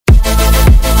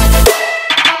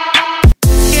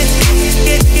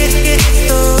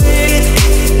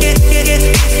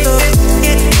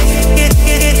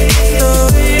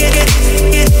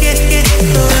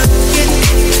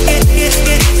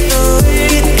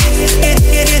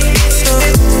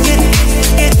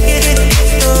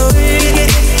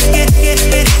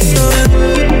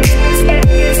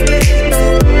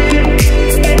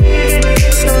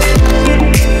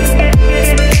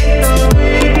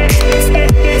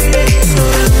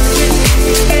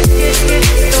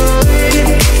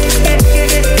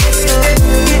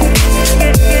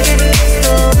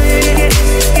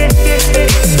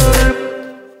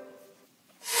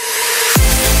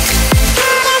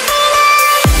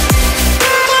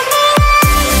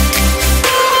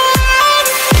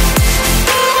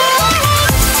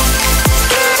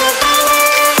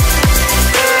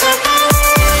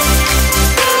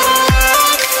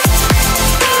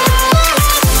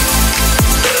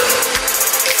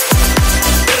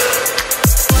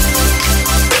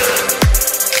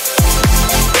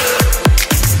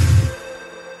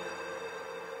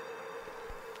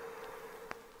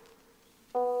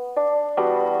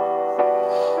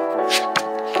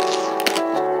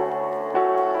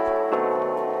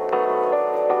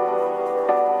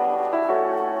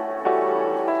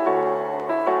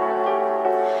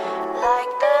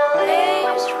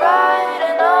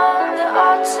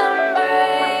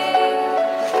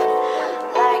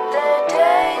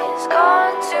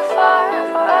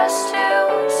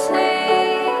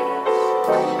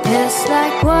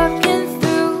Walking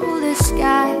through the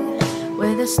sky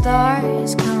where the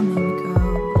stars come and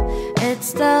go.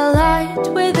 It's the light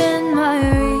within my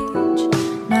reach,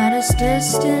 not as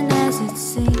distant as it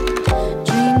seems.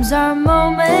 Dreams are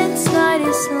moments, night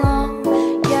is long,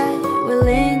 yet we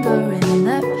linger in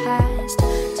the past.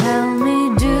 Tell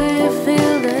me, do you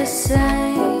feel the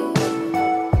same?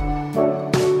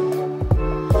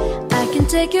 I can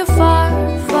take you far,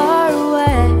 far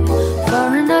away,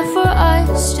 far enough for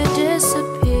us to disappear.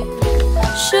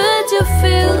 Should you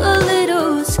feel a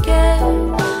little scared,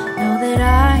 know that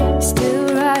I'm still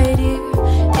right here.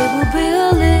 It will be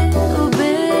a little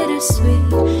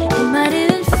bittersweet, it might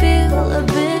even feel a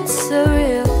bit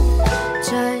surreal.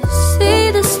 Just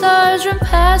see the stars run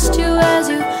past you as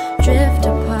you drift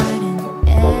apart in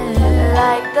the air.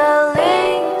 Like the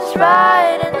leaves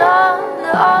riding on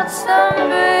the autumn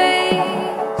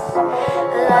breeze,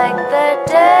 like the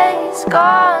days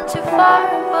gone too far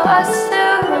for us to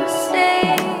see.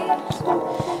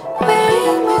 We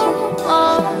move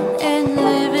on and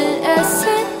live it as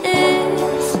it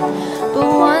is, but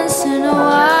once in a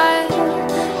while,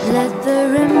 let the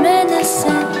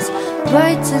reminiscence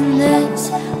brighten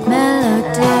this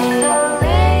melody. Like the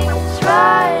leaves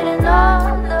riding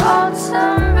on the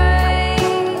autumn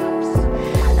breeze,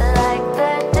 like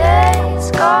the days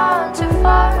gone too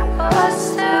far for us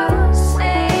to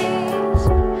seize.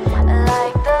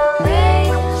 Like the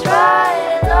leaves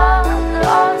riding on the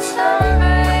autumn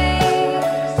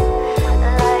breeze,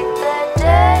 like the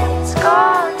days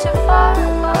gone too far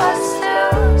for us to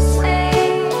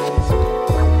seize.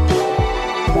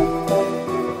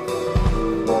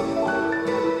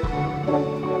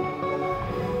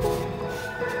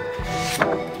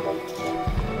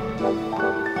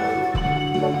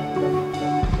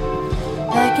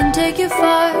 I can take you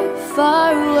far,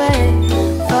 far away,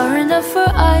 far enough for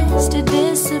us to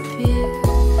disappear.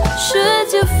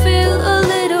 Should you feel a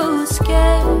little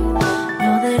scared,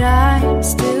 know that I'm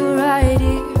still right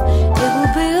here. It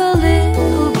will be a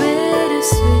little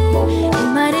bittersweet, it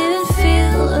might even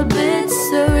feel a bit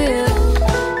surreal.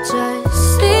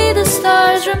 Just see the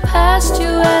stars run past you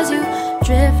as you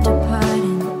drift apart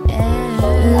in the air.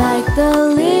 Like the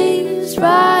leaves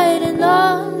riding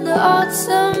on the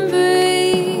autumn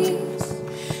breeze,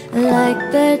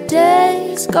 like the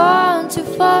days gone too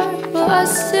far for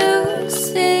us to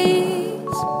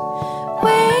seize.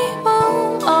 We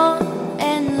move on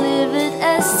and live it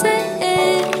as it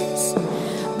is,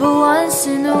 but once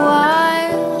in a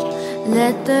while,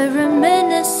 let the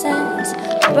reminiscence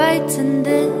brighten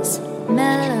this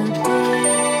melody.